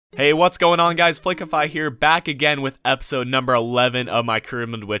Hey, what's going on, guys? Flickify here, back again with episode number 11 of my career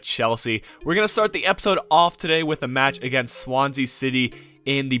mode with Chelsea. We're going to start the episode off today with a match against Swansea City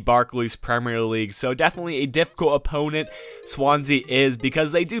in the Barclays Premier League. So definitely a difficult opponent Swansea is,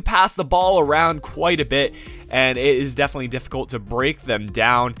 because they do pass the ball around quite a bit, and it is definitely difficult to break them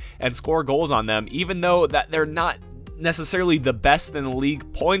down and score goals on them. Even though that they're not necessarily the best in the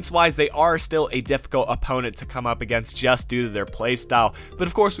league points wise, they are still a difficult opponent to come up against just due to their play style. But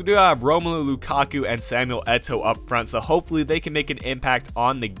of course, we do have Romelu Lukaku and Samuel Eto'o up front, so hopefully they can make an impact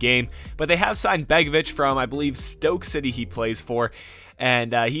on the game. But they have signed Begovic from, I believe, Stoke City he plays for,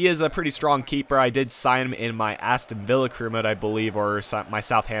 and he is a pretty strong keeper. I did sign him in my Aston Villa career mode, I believe, or my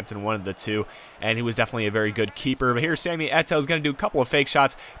Southampton, one of the two, and he was definitely a very good keeper. But here Samuel Eto'o is going to do a couple of fake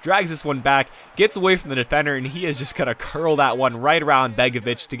shots, drags this one back, gets away from the defender, and he is just going to curl that one right around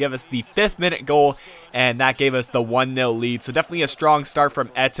Begovic to give us the 5th minute goal, and that gave us the 1-0 lead. So definitely a strong start from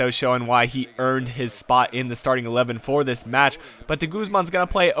Eto'o, showing why he earned his spot in the starting 11 for this match. But De Guzman's going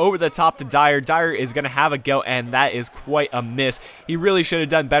to play over the top to Dyer. Dyer is going to have a go, and that is quite a miss. He really should have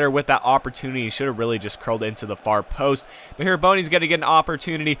done better with that opportunity. He should have really just curled into the far post. But here Boney's going to get an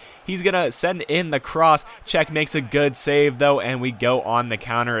opportunity. He's going to send in the cross. Czech makes a good save though, and we go on the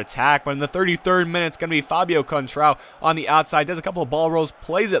counter attack. But in the 33rd minute, it's going to be Fabio Contrao on the outside, does a couple of ball rolls,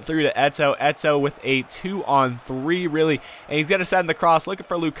 plays it through to Eto'o. Eto'o with a 2-on-3 really, and he's going to send the cross looking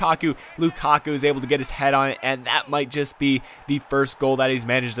for Lukaku. Lukaku is able to get his head on it, and that might just be the first goal that he's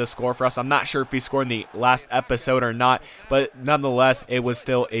managed to score for us. I'm not sure if he scored in the last episode or not, but nonetheless, it was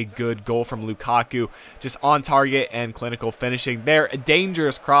still a good goal from Lukaku. Just on target and clinical finishing there. A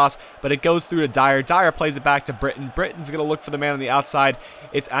dangerous cross, but it goes through to Dyer. Dyer plays it back to Britton. Britton's going to look for the man on the outside.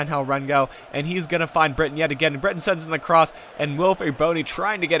 It's Angel Rangel, and he's going to find Britton yet again. Britton sends in the cross, and Wilfried Boney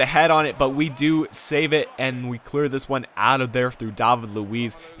trying to get ahead on it, but we do save it, and we clear this one out of there through David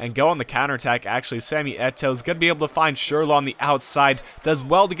Luiz and go on the counterattack. Actually, Samuel Eto'o is going to be able to find Schürrle on the outside. Does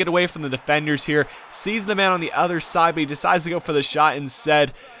well to get away from the defenders here. Sees the man on the other side, but he decides to go for the shot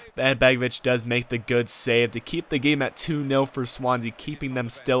instead. And Begovic does make the good save to keep the game at 2-0 for Swansea, keeping them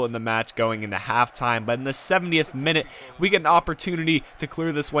still in the match going into halftime. But in the 70th minute, we get an opportunity to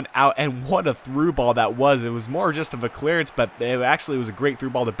clear this one out, and what a through ball that was. It was more just of a clearance, but it actually was a great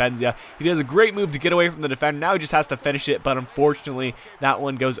through ball to Benzia. He does a great move to get away from the defender. Now he just has to finish it, but unfortunately, that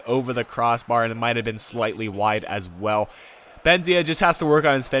one goes over the crossbar, and it might have been slightly wide as well. Benzia just has to work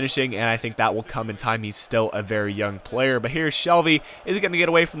on his finishing, and I think that will come in time. He's still a very young player. But here's Shelvey. Is going to get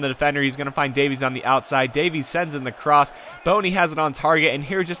away from the defender. He's going to find Davies on the outside. Davies sends in the cross. Boney has it on target, and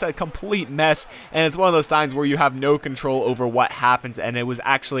here just a complete mess. And it's one of those times where you have no control over what happens, and it was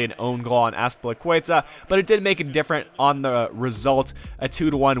actually an own goal on Azpilicueta, but it did make it different on the result. A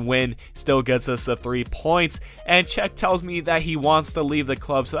 2-1 win still gets us the 3 points, and Czech tells me that he wants to leave the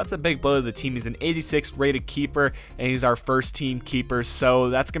club, so that's a big blow to the team. He's an 86 rated keeper, and he's our first team keeper, so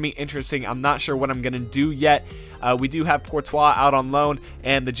that's gonna be interesting. I'm not sure what I'm gonna do yet. We do have Courtois out on loan,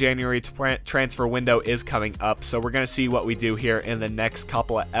 and the January transfer window is coming up, so we're gonna see what we do here in the next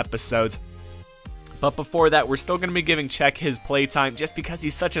couple of episodes. But before that, we're still going to be giving Czech his playtime just because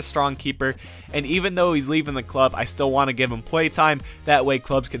he's such a strong keeper. And even though he's leaving the club, I still want to give him playtime. That way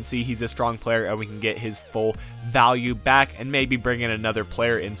clubs can see he's a strong player and we can get his full value back and maybe bring in another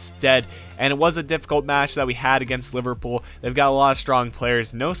player instead. And it was a difficult match that we had against Liverpool. They've got a lot of strong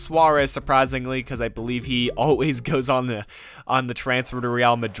players. No Suarez, surprisingly, because I believe he always goes on the transfer to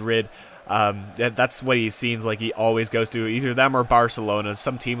Real Madrid. That's what he seems like he always goes to, either them or Barcelona,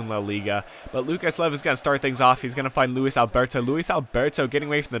 some team in La Liga. But Lucas Leiva is going to start things off. He's going to find Luis Alberto. Luis Alberto getting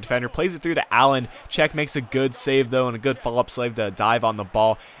away from the defender, plays it through to Allen. Czech makes a good save though, and a good follow-up save to dive on the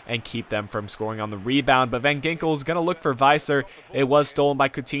ball and keep them from scoring on the rebound. But Van Ginkel is going to look for Weiser. It was stolen by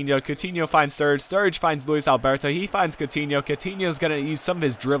Coutinho. Coutinho finds Sturridge. Sturridge finds Luis Alberto. He finds Coutinho. Coutinho is going to use some of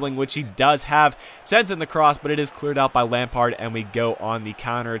his dribbling, which he does have. Sends in the cross, but it is cleared out by Lampard, and we go on the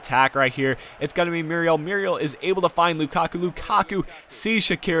counter attack right here. It's going to be Muriel. Muriel is able to find Lukaku. Lukaku sees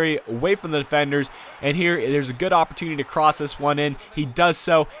Shaqiri away from the defenders, and here there's a good opportunity to cross this one in. He does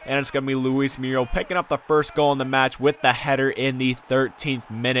so, and it's going to be Luis Muriel picking up the first goal in the match with the header in the 13th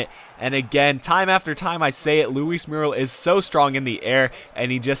minute. And again, time after time I say it, Luis Muriel is so strong in the air,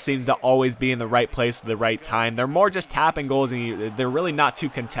 and he just seems to always be in the right place at the right time. They're more just tapping goals, and they're really not too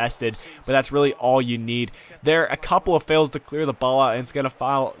contested, but that's really all you need. There are a couple of fails to clear the ball out, and it's going to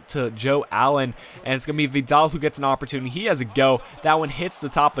foul to Joe Joe Allen, and it's going to be Vidal who gets an opportunity. He has a go. That one hits the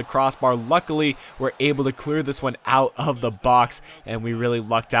top of the crossbar. Luckily, we're able to clear this one out of the box, and we really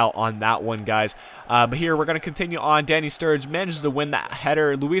lucked out on that one, guys. But here, we're going to continue on. Danny Sturridge manages to win that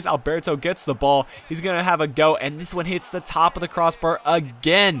header. Luis Alberto gets the ball. He's going to have a go, and this one hits the top of the crossbar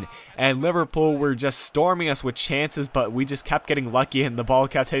again. And Liverpool were just storming us with chances, but we just kept getting lucky, and the ball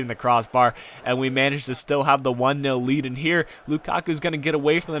kept hitting the crossbar, and we managed to still have the 1-0 lead. And here, Lukaku's going to get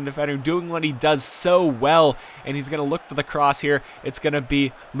away from the defender, doing what he does so well, and he's going to look for the cross here. It's going to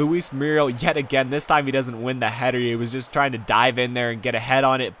be Luis Muriel yet again. This time he doesn't win the header. He was just trying to dive in there and get a head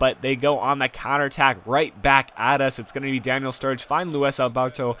on it, but they go on the counterattack right back at us. It's going to be Daniel Sturridge, find Luis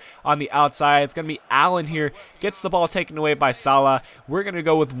Alberto on the outside. It's going to be Allen here, gets the ball taken away by Salah. We're going to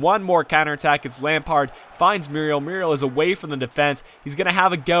go with one more counterattack. It's Lampard, finds Muriel. Muriel is away from the defense. He's going to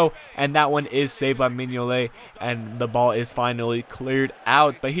have a go, and that one is saved by Mignolet, and the ball is finally cleared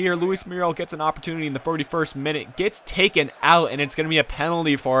out. But here, Luis Muriel gets an opportunity in the 41st minute, gets taken out, and it's going to be a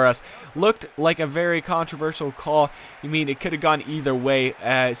penalty for us. Looked like a very controversial call. I mean, it could have gone either way.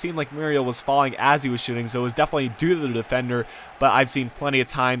 It seemed like Muriel was falling as he was shooting, so it was definitely due to the defender, but I've seen plenty of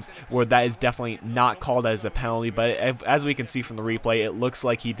times where that is definitely not called as a penalty. But as we can see from the replay, it looks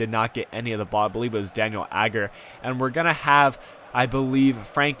like he did not get any of the ball. I believe it was Daniel Agger, and we're going to have, I believe,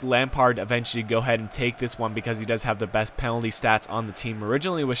 Frank Lampard eventually go ahead and take this one because he does have the best penalty stats on the team.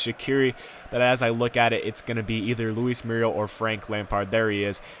 Originally it was Shaqiri, but as I look at it, it's going to be either Luis Muriel or Frank Lampard. There he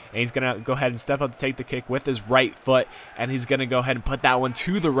is. And he's going to go ahead and step up to take the kick with his right foot, and he's going to go ahead and put that one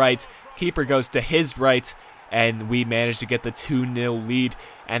to the right. Keeper goes to his right, and we managed to get the 2-0 lead,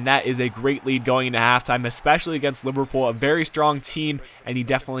 and that is a great lead going into halftime, especially against Liverpool, a very strong team, and you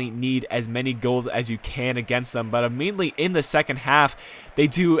definitely need as many goals as you can against them. But immediately in the second half, they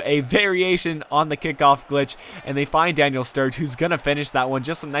do a variation on the kickoff glitch, and they find Daniel Sturridge, who's going to finish that one.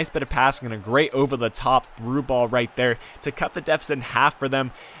 Just a nice bit of passing and a great over-the-top through ball right there to cut the deficit in half for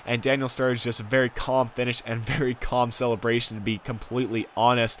them, and Daniel Sturridge just a very calm finish and very calm celebration, to be completely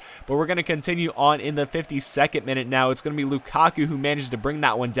honest. But we're going to continue on in the 52nd minute now. It's going to be Lukaku who manages to bring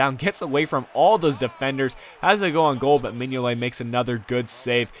that one down, gets away from all those defenders, has a go on goal, but Mignolet makes another good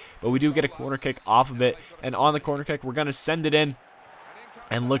save. But we do get a corner kick off of it, and on the corner kick, we're going to send it in.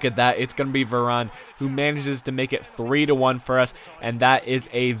 And look at that, it's going to be Varane who manages to make it 3-1 for us, and that is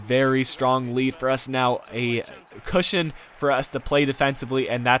a very strong lead for us now, a cushion for us to play defensively,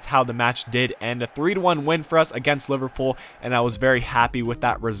 and that's how the match did end. A 3-1 win for us against Liverpool, and I was very happy with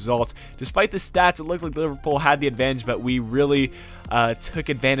that result. Despite the stats, it looked like Liverpool had the advantage, but we really took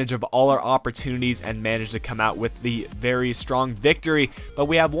advantage of all our opportunities and managed to come out with the very strong victory. But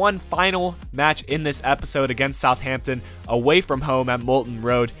we have one final match in this episode against Southampton away from home at Moulton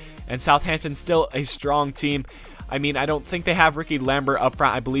Road, and Southampton's still a strong team. I mean, I don't think they have Ricky Lambert up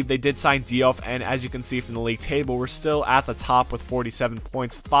front. I believe they did sign Diop, and as you can see from the league table, we're still at the top with 47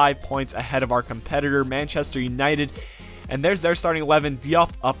 points, 5 points ahead of our competitor, Manchester United. And there's their starting 11,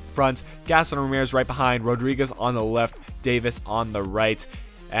 Diop up front, Gaston Ramirez right behind, Rodriguez on the left, Davis on the right.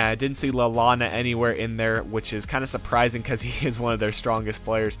 And I didn't see Lallana anywhere in there, which is kind of surprising because he is one of their strongest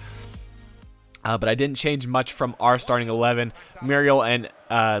players. But I didn't change much from our starting 11. Muriel and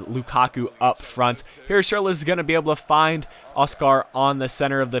Lukaku up front. Here, Shirley is going to be able to find Oscar on the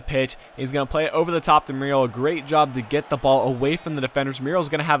center of the pitch. He's going to play it over the top to Muriel. A great job to get the ball away from the defenders. Muriel's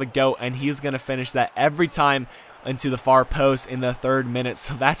going to have a go, and he's going to finish that every time into the far post in the 3rd minute.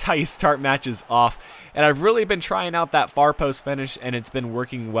 So that's how you start matches off. And I've really been trying out that far post finish, and it's been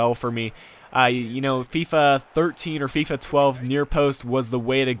working well for me. You know, FIFA 13 or FIFA 12 near post was the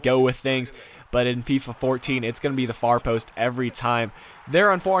way to go with things. But in FIFA 14, it's going to be the far post every time.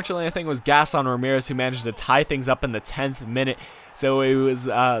 There, unfortunately, I think it was Gaston Ramirez who managed to tie things up in the 10th minute. So it was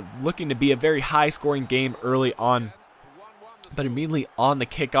looking to be a very high-scoring game early on. But immediately on the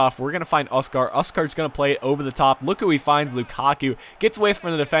kickoff, we're going to find Oscar. Oscar's going to play it over the top. Look who he finds, Lukaku. Gets away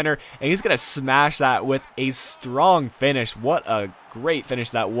from the defender, and he's going to smash that with a strong finish. What a great finish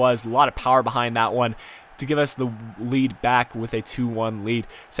that was. A lot of power behind that one to give us the lead back with a 2-1 lead.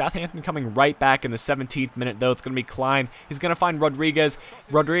 Southampton coming right back in the 17th minute, though. It's going to be Klein. He's going to find Rodriguez.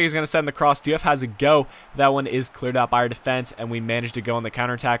 Rodriguez is going to send the cross. Diouf has a go. That one is cleared out by our defense, and we managed to go on the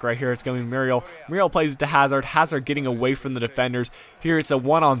counterattack right here. It's going to be Muriel. Muriel plays it to Hazard. Hazard getting away from the defenders. Here it's a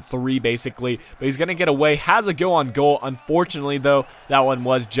 1-on-3 basically, but he's going to get away. Has a go on goal. Unfortunately, though, that one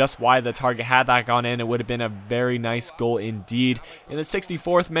was just wide the target. Had that gone in, it would have been a very nice goal indeed. In the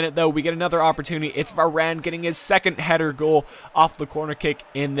 64th minute, though, we get another opportunity. It's Varane again, getting his second header goal off the corner kick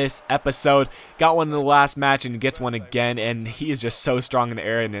in this episode. Got one in the last match and gets one again, and he is just so strong in the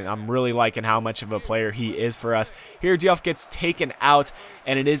air, and I'm really liking how much of a player he is for us. Here, Diouf gets taken out,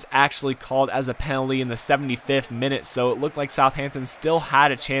 and it is actually called as a penalty in the 75th minute, so it looked like Southampton still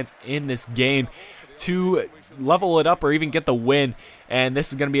had a chance in this game to level it up or even get the win, and this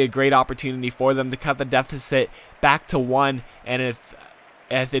is going to be a great opportunity for them to cut the deficit back to 1. And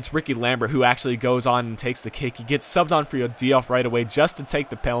if it's Ricky Lambert who actually goes on and takes the kick, he gets subbed on for Diouf right away just to take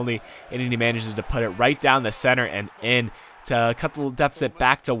the penalty, and he manages to put it right down the center and in to cut the deficit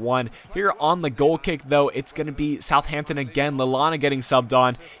back to 1. Here on the goal kick, though, it's going to be Southampton again. Lallana getting subbed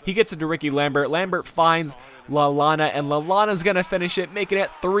on. He gets it to Ricky Lambert. Lambert finds Lallana, and Lallana's going to finish it, making it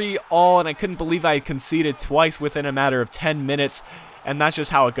 3-all, and I couldn't believe I conceded twice within a matter of 10 minutes. And that's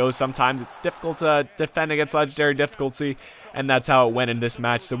just how it goes sometimes. It's difficult to defend against legendary difficulty, and that's how it went in this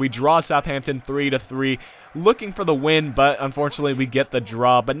match. So we draw Southampton 3-3, looking for the win, but unfortunately we get the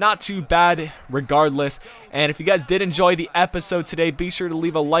draw, but not too bad regardless. And if you guys did enjoy the episode today, be sure to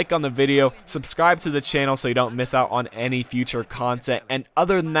leave a like on the video, subscribe to the channel so you don't miss out on any future content. And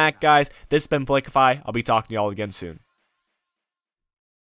other than that, guys, this has been Flickify. I'll be talking to y'all again soon.